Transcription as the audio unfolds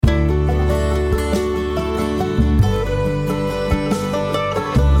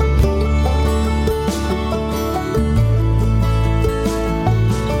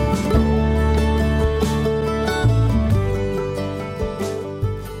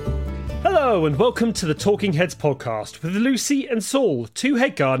Hello and welcome to the Talking Heads podcast with Lucy and Saul, two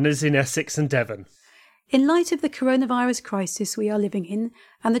head gardeners in Essex and Devon. In light of the coronavirus crisis we are living in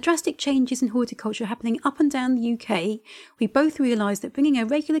and the drastic changes in horticulture happening up and down the UK, we both realised that bringing a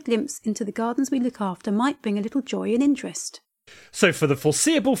regular glimpse into the gardens we look after might bring a little joy and interest. So for the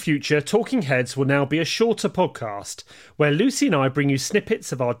foreseeable future, Talking Heads will now be a shorter podcast where Lucy and I bring you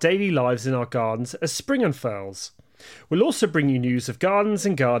snippets of our daily lives in our gardens as spring unfurls. We'll also bring you news of gardens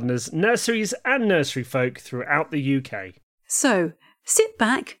and gardeners, nurseries and nursery folk throughout the UK. So, sit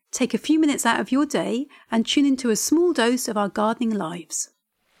back, take a few minutes out of your day and tune into a small dose of our gardening lives.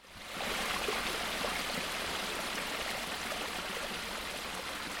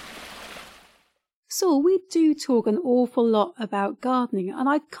 So we do talk an awful lot about gardening, and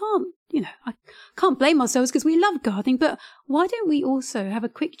I can't blame ourselves because we love gardening, but why don't we also have a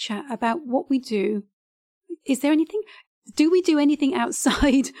quick chat about what we do? Do we do anything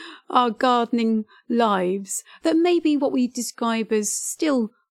outside our gardening lives that may be what we describe as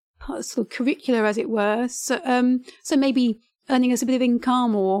still sort of curricular, as it were? So maybe earning us a bit of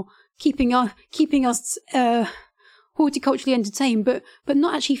income or keeping us horticulturally entertained, but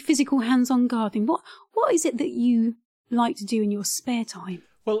not actually physical hands-on gardening. What is it that you like to do in your spare time?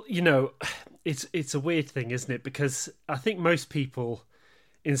 Well, it's a weird thing, isn't it? Because I think most people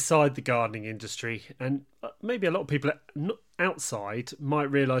inside the gardening industry, and maybe a lot of people outside, might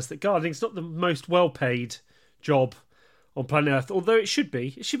realise that gardening is not the most well-paid job on planet Earth, although it should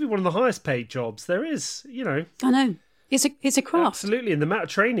be. It should be one of the highest-paid jobs there is, I know. It's a craft. Absolutely, and the amount of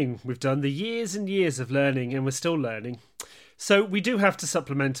training we've done, the years and years of learning, and we're still learning. So we do have to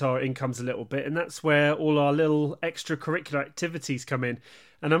supplement our incomes a little bit, and that's where all our little extracurricular activities come in.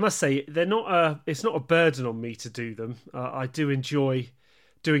 And I must say, it's not a burden on me to do them. I do enjoy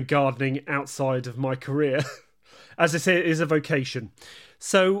doing gardening outside of my career. As I say, it is a vocation.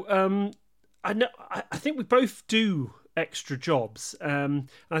 So I think we both do extra jobs.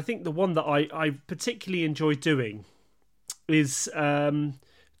 And I think the one that I particularly enjoy doing is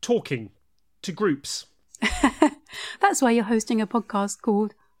talking to groups. That's why you're hosting a podcast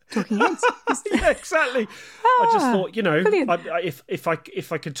called Talking Heads. Yeah, exactly. I just thought, brilliant.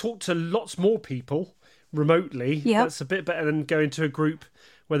 if I could talk to lots more people remotely, that's a bit better than going to a group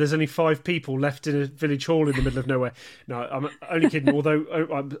where there's only 5 people left in a village hall in the middle of nowhere. No, I'm only kidding, although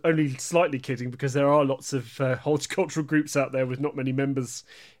I'm only slightly kidding because there are lots of horticultural groups out there with not many members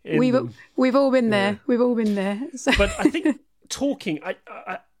in them. We've all been there. We've all been there. So. But I think talking,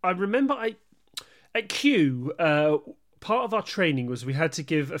 I remember at Kew, part of our training was we had to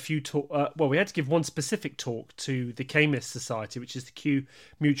give a few we had to give one specific talk to the Camus Society, which is the Kew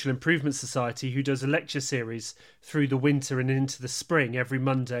Mutual Improvement Society, who does a lecture series through the winter and into the spring every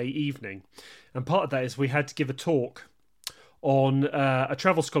Monday evening. And part of that is we had to give a talk on a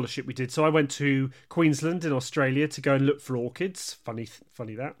travel scholarship we did. So I went to Queensland in Australia to go and look for orchids. Funny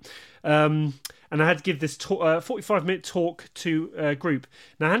that. And I had to give this 45-minute talk to a group.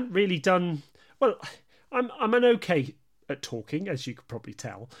 Now, I hadn't really done... Well, I'm an okay at talking, as you could probably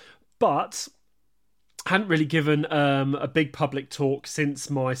tell, but hadn't really given a big public talk since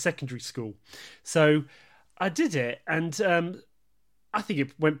my secondary school. So I did it, and I think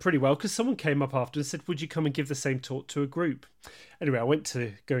it went pretty well because someone came up after and said, would you come and give the same talk to a group? Anyway, I went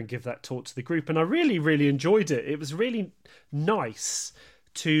to go and give that talk to the group, and I really, really enjoyed it. It was really nice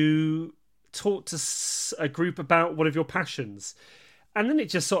to talk to a group about one of your passions. And then it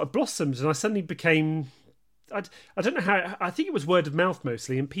just sort of blossomed, and I suddenly became... I don't know how... I think it was word of mouth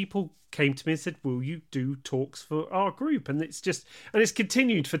mostly, and people came to me and said, will you do talks for our group? And it's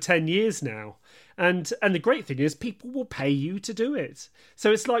continued for 10 years now. And the great thing is people will pay you to do it.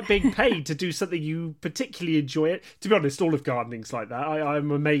 So it's like being paid to do something you particularly enjoy it. To be honest, all of gardening's like that.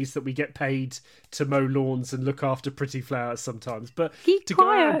 I'm amazed that we get paid to mow lawns and look after pretty flowers sometimes. But keep to quiet.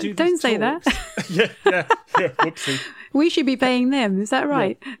 Go out and do Don't these say talks, that. yeah. Whoopsie. We should be paying them. Is that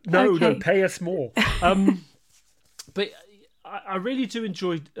right? No, okay. No, pay us more. But I really do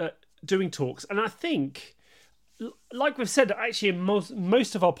enjoy doing talks, and I think, like we've said, actually in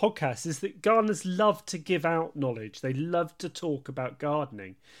most of our podcasts, is that gardeners love to give out knowledge. They love to talk about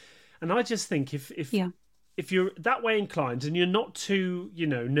gardening, and I just think if you're that way inclined and you're not too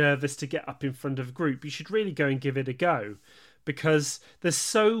nervous to get up in front of a group, you should really go and give it a go. Because there's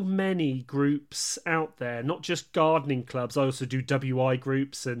so many groups out there, not just gardening clubs. I also do WI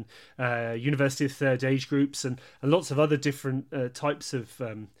groups and University of Third Age groups and lots of other different types of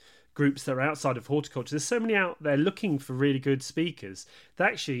groups that are outside of horticulture. There's so many out there looking for really good speakers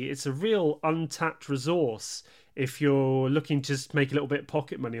that actually it's a real untapped resource if you're looking to just make a little bit of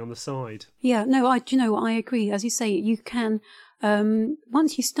pocket money on the side. Yeah, no, I agree. As you say, you can,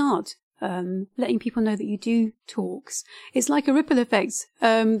 once you start letting people know that you do talks. It's like a ripple effect.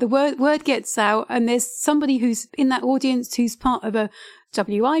 The word gets out, and there's somebody who's in that audience who's part of a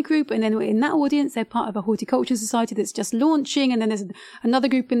WI group, and then in that audience they're part of a horticulture society that's just launching, and then there's another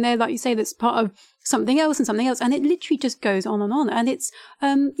group in there, like you say, that's part of something else, and it literally just goes on, and it's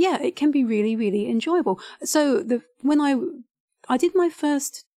it can be really, really enjoyable. So when I did my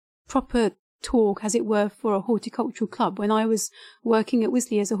first proper talk, as it were, for a horticultural club when I was working at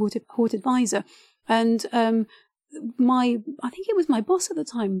Wisley as a hort advisor, and I think it was my boss at the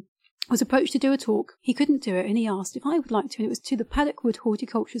time was approached to do a talk. He couldn't do it, and he asked if I would like to, and it was to the Paddock Wood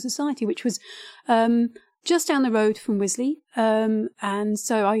Horticulture Society, which was just down the road from Wisley, and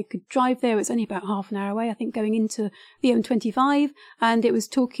so I could drive there. It's only about half an hour away, I think, going into the M25, and it was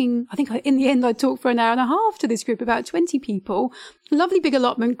talking, I think in the end I talked for an hour and a half to this group, about 20 people, lovely big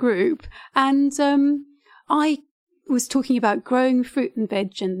allotment group, and I was talking about growing fruit and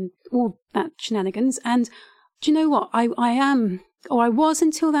veg and all that shenanigans. And do you know what, I was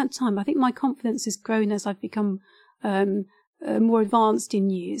until that time. I think my confidence has grown as I've become more advanced in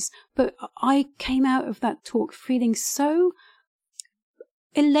years, but I came out of that talk feeling so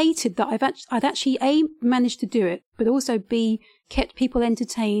elated that I'd actually A, managed to do it, but also B, kept people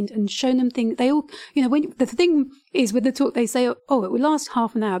entertained and shown them things. They all, when the thing is with the talk, they say, oh, it will last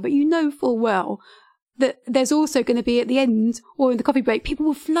half an hour, but you know full well that there's also going to be at the end or in the coffee break, people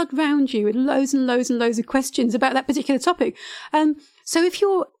will flood round you with loads and loads and loads of questions about that particular topic. So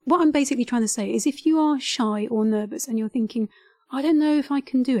what I'm basically trying to say is, if you are shy or nervous and you're thinking, I don't know if I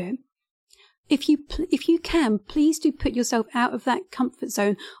can do it, if you can, please do put yourself out of that comfort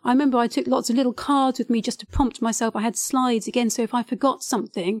zone. I remember I took lots of little cards with me just to prompt myself. I had slides again, so if I forgot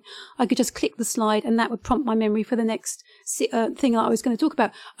something, I could just click the slide and that would prompt my memory for the next thing that I was going to talk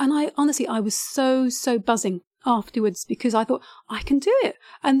about. And I was so buzzing afterwards, because I thought, I can do it.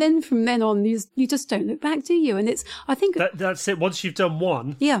 And then from then on, you just don't look back, do you? And I think that's it. Once you've done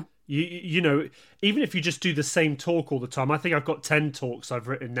one, yeah. You even if you just do the same talk all the time, I think I've got 10 talks I've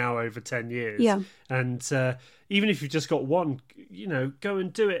written now over 10 years. Yeah. And even if you've just got one, go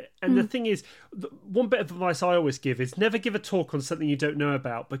and do it. And the thing is, one bit of advice I always give is never give a talk on something you don't know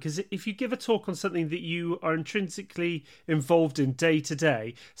about, because if you give a talk on something that you are intrinsically involved in day to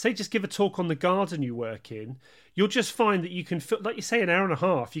day, say just give a talk on the garden you work in, you'll just find that you can fill, like you say, an hour and a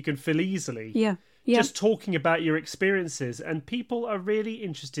half, you can fill easily. Yeah. Just talking about your experiences, and people are really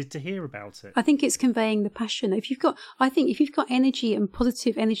interested to hear about it. I think it's conveying the passion. If you've got energy and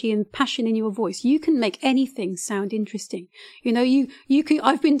positive energy and passion in your voice, you can make anything sound interesting. You can.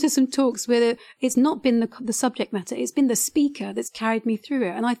 I've been to some talks where it's not been the subject matter; it's been the speaker that's carried me through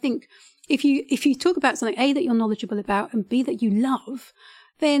it. And I think if you talk about something A, that you're knowledgeable about, and B, that you love,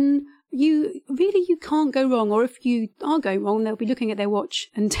 then you can't go wrong. Or if you are going wrong, they'll be looking at their watch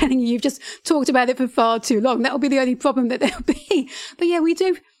and telling you you've just talked about it for far too long. That'll be the only problem that there'll be. But yeah, we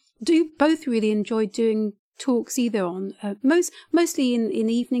do both really enjoy doing talks, either on mostly in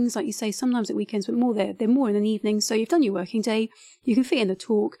evenings, like you say, sometimes at weekends, but they're more in an evening. So you've done your working day, you can fit in a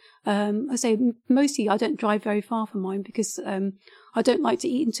talk. I say mostly I don't drive very far from mine, because I don't like to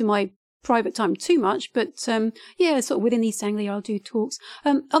eat into my private time too much, but sort of within East Anglia I'll do talks.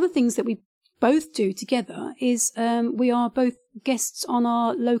 Other things that we both do together is we are both guests on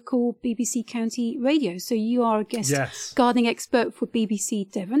our local BBC County Radio. So you are a guest gardening expert for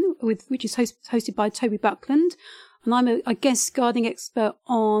BBC Devon, which is hosted by Toby Buckland, and I'm a guest gardening expert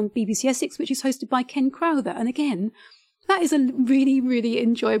on BBC Essex, which is hosted by Ken Crowther. And again, that is a really, really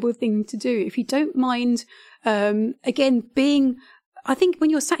enjoyable thing to do. If you don't mind, I think when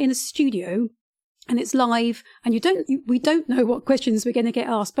you're sat in a studio and it's live and we don't know what questions we're going to get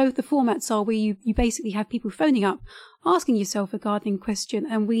asked, both the formats are where you basically have people phoning up, asking yourself a gardening question,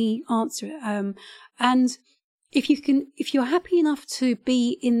 and we answer it. And if you're happy enough to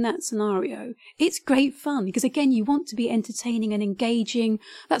be in that scenario, it's great fun, because again, you want to be entertaining and engaging.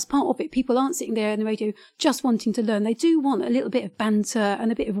 That's part of it. People aren't sitting there in the radio just wanting to learn. They do want a little bit of banter and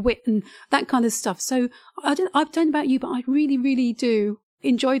a bit of wit and that kind of stuff. So I don't know about you, but I really, really do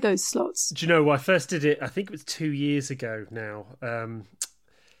enjoy those slots. Do you know, I first did it, I think it was 2 years ago now.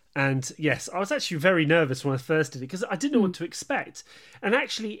 And yes, I was actually very nervous when I first did it, because I didn't know what to expect. And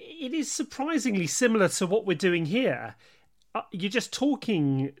actually, it is surprisingly similar to what we're doing here. You're just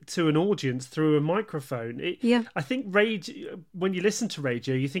talking to an audience through a microphone. I think radio, when you listen to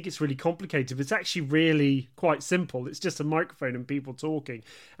radio, you think it's really complicated, but it's actually really quite simple. It's just a microphone and people talking.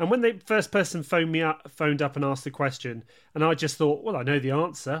 And when the first person phoned up and asked the question, and I just thought, well, I know the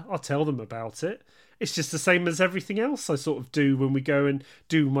answer, I'll tell them about it. it's just the same as everything else I sort of do when we go and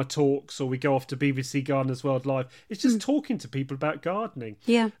do my talks or we go off to BBC Gardeners World Live. It's just talking to people about gardening.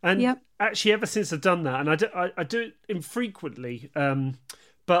 Yeah. And actually, ever since I've done that, and I do it infrequently,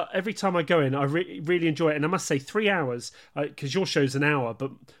 but every time I go in, I really enjoy it. And I must say, 3 hours, because your show's an hour,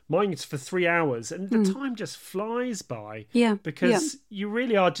 but mine is for 3 hours. And the time just flies by. Yeah. Because you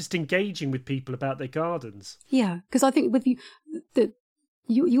really are just engaging with people about their gardens. Yeah, because I think with you, the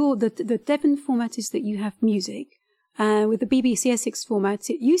Devon format is that you have music. With the BBC Essex format,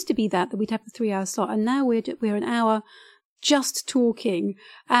 it used to be that we'd have the 3 hour slot. And now we're an hour just talking.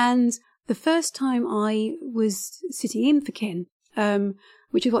 And the first time I was sitting in for Ken,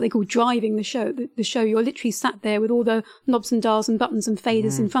 which is what they call driving the show. The show, you're literally sat there with all the knobs and dials and buttons and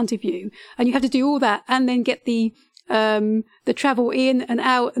faders in front of you, and you have to do all that and then get the travel in and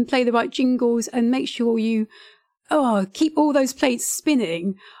out and play the right jingles and make sure you keep all those plates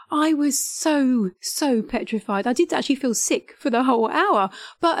spinning. I was so petrified. I did actually feel sick for the whole hour.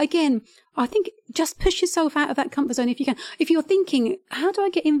 But again, I think just push yourself out of that comfort zone if you can. If you're thinking, how do I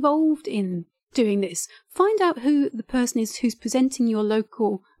get involved in doing this? Find out who the person is who's presenting your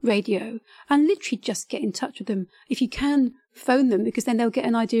local radio and literally just get in touch with them. If you can, phone them, because then they'll get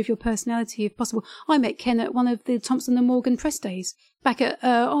an idea of your personality if possible. I met Ken at one of the Thompson and Morgan press days back at,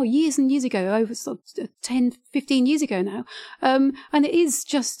 years and years ago, over sort of 10, 15 years ago now. And it is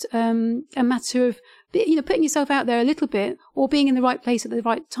just a matter of, putting yourself out there a little bit or being in the right place at the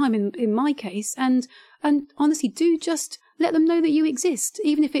right time in my case. And honestly, do just let them know that you exist,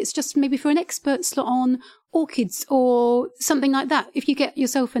 even if it's just maybe for an expert slot on orchids or something like that. If you get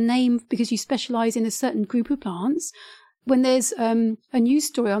yourself a name because you specialise in a certain group of plants, when there's a news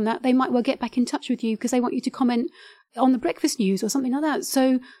story on that, they might well get back in touch with you because they want you to comment on the breakfast news or something like that.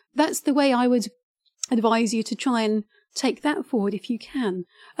 So that's the way I would advise you to try and take that forward if you can.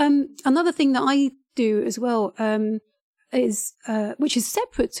 Another thing that I do as well is which is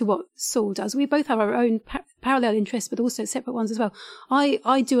separate to what Saul does. We both have our own parallel interests, but also separate ones as well.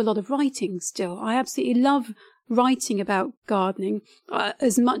 I do a lot of writing still. I absolutely love writing about gardening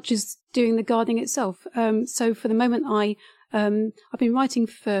as much as doing the gardening itself. So for the moment, I've been writing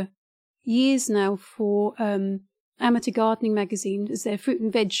for years now for Amateur Gardening magazine as their fruit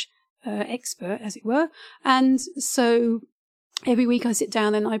and veg expert, as it were. And so every week I sit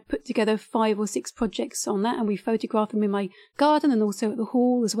down and I put together 5 or 6 projects on that, and we photograph them in my garden and also at the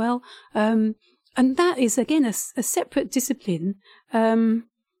hall as well. And that is, again, a separate discipline.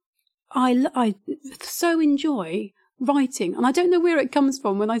 I so enjoy writing, and I don't know where it comes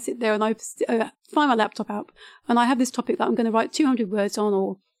from when I sit there and I find my laptop up and I have this topic that I'm going to write 200 words on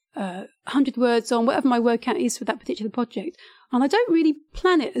or 100 words on, whatever my word count is for that particular project. And I don't really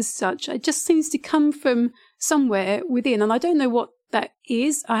plan it as such. It just seems to come from somewhere within, and I don't know what that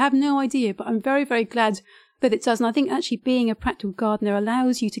is. I have no idea, but I'm very, very glad that it does. And I think actually being a practical gardener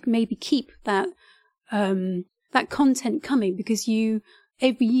allows you to maybe keep that content coming, because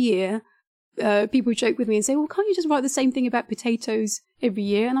every year, people joke with me and say, well, can't you just write the same thing about potatoes every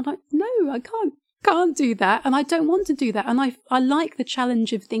year? And I'm like, no, I can't do that. And I don't want to do that. And I like the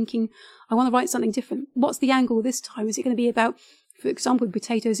challenge of thinking, I want to write something different. What's the angle this time? Is it going to be about, for example,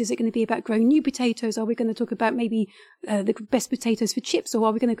 potatoes? Is it going to be about growing new potatoes? Are we going to talk about maybe the best potatoes for chips? Or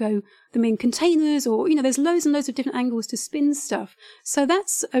are we going to grow them in containers? Or, there's loads and loads of different angles to spin stuff. So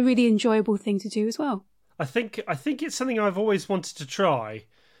that's a really enjoyable thing to do as well. I think it's something I've always wanted to try.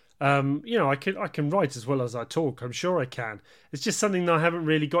 I can write as well as I talk. I'm sure I can. It's just something that I haven't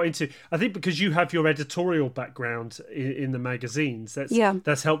really got into. I think because you have your editorial background in the magazines,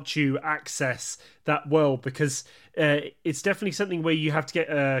 that's helped you access that world, because it's definitely something where you have to get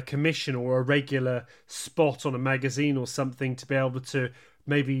a commission or a regular spot on a magazine or something to be able to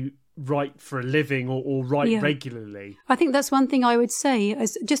maybe write for a living or write regularly. I think that's one thing I would say,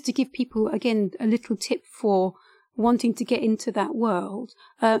 as just to give people, again, a little tip for wanting to get into that world.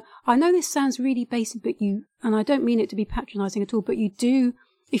 I know this sounds really basic, and I don't mean it to be patronising at all, but you do,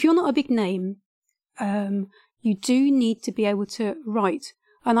 if you're not a big name, you do need to be able to write.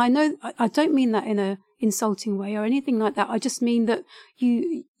 And I know, I don't mean that in a insulting way or anything like that. I just mean that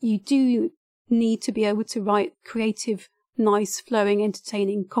you do need to be able to write creative, nice, flowing,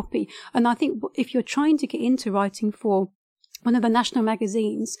 entertaining copy. And I think if you're trying to get into writing for one of the national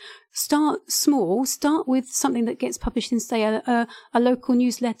magazines, start small. Start with something that gets published in, say, a local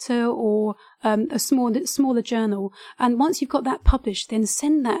newsletter or a smaller journal. And once you've got that published, then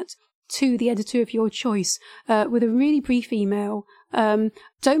send that to the editor of your choice with a really brief email.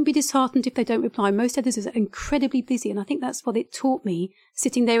 Don't be disheartened if they don't reply. Most editors are incredibly busy, and I think that's what it taught me,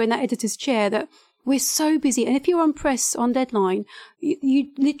 sitting there in that editor's chair, that We're so busy. And if you're on press, on deadline, you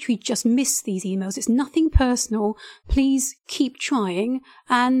literally just miss these emails. It's nothing personal. Please keep trying.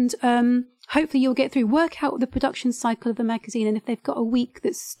 And hopefully you'll get through. Work out the production cycle of the magazine. And if they've got a week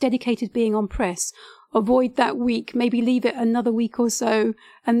that's dedicated being on press, avoid that week. Maybe leave it another week or so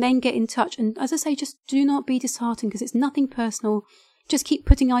and then get in touch. And as I say, just do not be disheartened because it's nothing personal. Just keep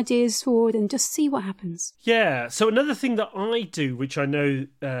putting ideas forward and just see what happens. Yeah. So another thing that I do, which I know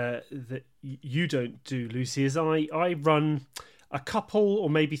that you don't do, Lucy, is I run a couple or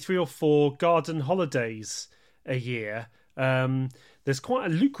maybe 3 or 4 garden holidays a year. There's quite a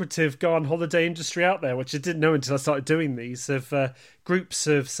lucrative garden holiday industry out there, which I didn't know until I started doing these, of groups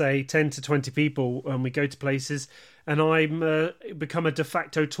of, say, 10 to 20 people, and we go to places, and I'm become a de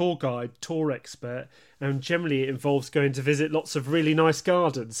facto tour guide, tour expert, and generally it involves going to visit lots of really nice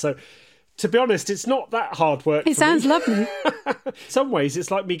gardens. So, to be honest, it's not that hard work. It sounds lovely. In some ways,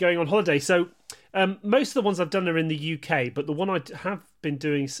 it's like me going on holiday. So, most of the ones I've done are in the UK, but the one I have been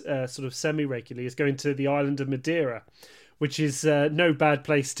doing sort of semi-regularly is going to the island of Madeira, which is no bad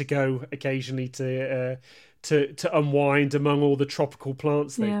place to go occasionally to unwind among all the tropical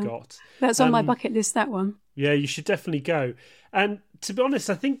plants they've got. That's on my bucket list, that one. Yeah, you should definitely go. And to be honest,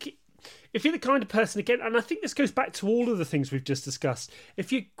 I think if you're the kind of person, again, and I think this goes back to all of the things we've just discussed,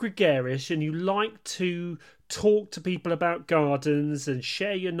 if you're gregarious and you like to talk to people about gardens and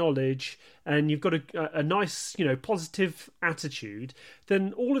share your knowledge, and you've got a nice, positive attitude,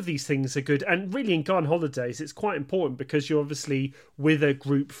 then all of these things are good. And really, in garden holidays, it's quite important because you're obviously with a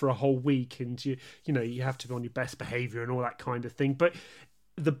group for a whole week, and you have to be on your best behaviour and all that kind of thing. But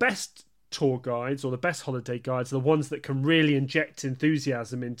the best tour guides or the best holiday guides are the ones that can really inject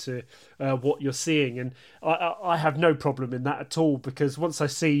enthusiasm into what you're seeing, and I have no problem in that at all, because once I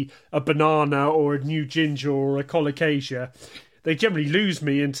see a banana or a new ginger or a colocasia, they generally lose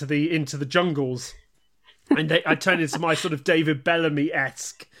me into the jungles, and I turn into my sort of David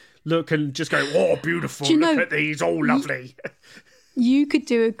Bellamy-esque look and just go, oh, beautiful, look at these, oh, lovely. You could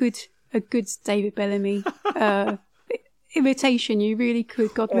do a good David Bellamy imitation. You really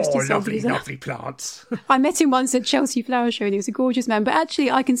could. God rest his soul. Lovely plants. I met him once at Chelsea Flower Show and he was a gorgeous man, but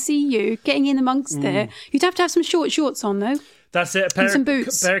actually I can see you getting in amongst there. You'd have to have some short shorts on though. That's it. Some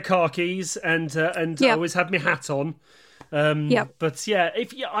boots. A pair of khakis and I always have my hat on. But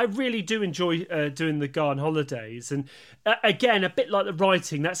I really do enjoy doing the garden holidays, and again, a bit like the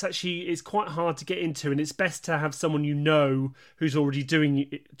writing, it's quite hard to get into, and it's best to have someone who's already doing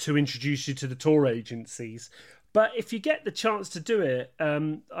it to introduce you to the tour agencies. But if you get the chance to do it,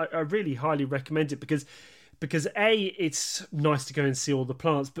 I really highly recommend it because A, it's nice to go and see all the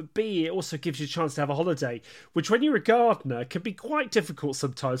plants, but B, it also gives you a chance to have a holiday, which when you're a gardener can be quite difficult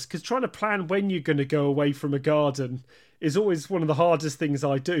sometimes, because trying to plan when you're going to go away from a garden is always one of the hardest things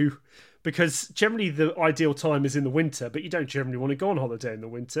I do, because generally the ideal time is in the winter, but you don't generally want to go on holiday in the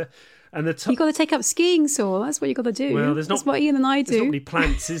winter. And you've got to take up skiing, Saul. That's what you've got to do. Well, that's what Ian and I do. There's not many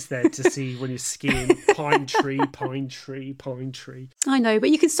plants, is there, to see when you're skiing? Pine tree, pine tree, pine tree. I know, but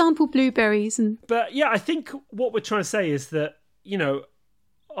you can sample blueberries. But yeah, I think what we're trying to say is that,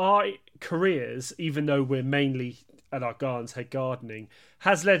 our careers, even though we're mainly at our gardens, head gardening,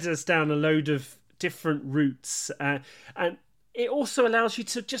 has led us down a load of different routes. And it also allows you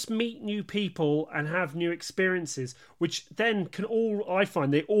to just meet new people and have new experiences, which then I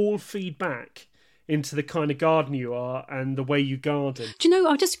find they all feed back into the kind of gardener you are and the way you garden. Do you know,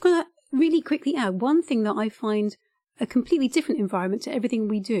 I'm just going to really quickly add one thing that I find a completely different environment to everything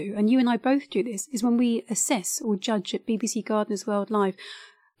we do, and you and I both do this, is when we assess or judge at BBC Gardeners World Live.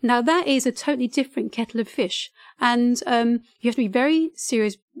 Now, that is a totally different kettle of fish. And you have to be very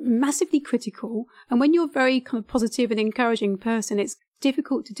serious, massively critical. And when you're a very kind of positive and encouraging person, it's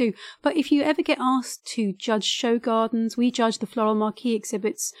difficult to do. But if you ever get asked to judge show gardens, we judge the Floral Marquee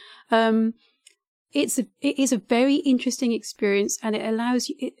exhibits. It is a very interesting experience, and it allows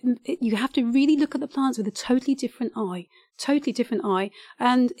you, you have to really look at the plants with a totally different eye.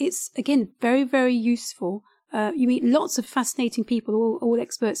 And it's, again, very, very useful. You meet lots of fascinating people, all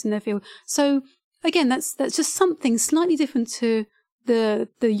experts in their field. So again, that's just something slightly different to the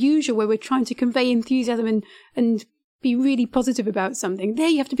usual, where we're trying to convey enthusiasm and be really positive about something. There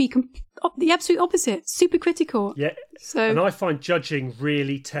you have to be the absolute opposite, super critical. Yeah. And I find judging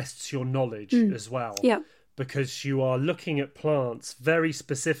really tests your knowledge as well. Yeah. Because you are looking at plants very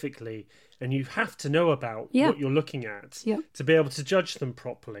specifically, and you have to know about what you're looking at to be able to judge them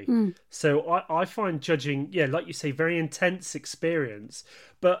properly. So I find judging, like you say, very intense experience.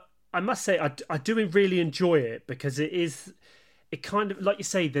 But I must say, I do really enjoy it, because it kind of, like you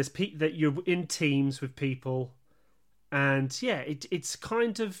say, there's that you're in teams with people, and it's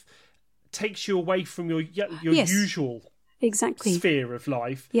kind of takes you away from your Yes. usual Exactly. sphere of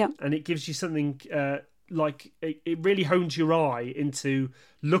life. Yeah. And it gives you something like it really hones your eye into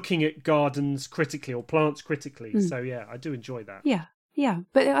looking at gardens critically or plants critically. So yeah, I do enjoy that. Yeah,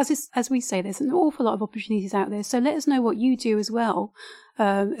 but as we say, there's an awful lot of opportunities out there. So let us know what you do as well,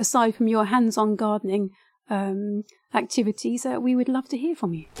 aside from your hands-on gardening activities. We would love to hear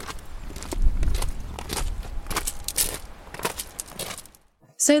from you.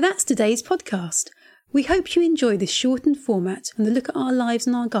 So that's today's podcast. We hope you enjoy this shortened format and the look at our lives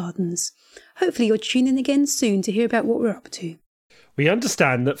and our gardens. Hopefully you'll tune in again soon to hear about what we're up to. We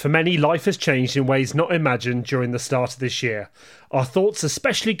understand that for many, life has changed in ways not imagined during the start of this year. Our thoughts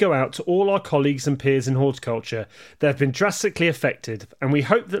especially go out to all our colleagues and peers in horticulture that have been drastically affected, and we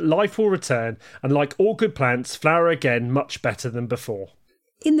hope that life will return and, like all good plants, flower again much better than before.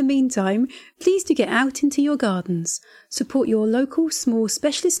 In the meantime, please do get out into your gardens, support your local small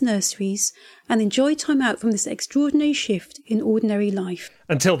specialist nurseries, and enjoy time out from this extraordinary shift in ordinary life.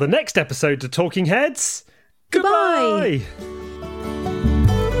 Until the next episode of Talking Heads, Goodbye! goodbye!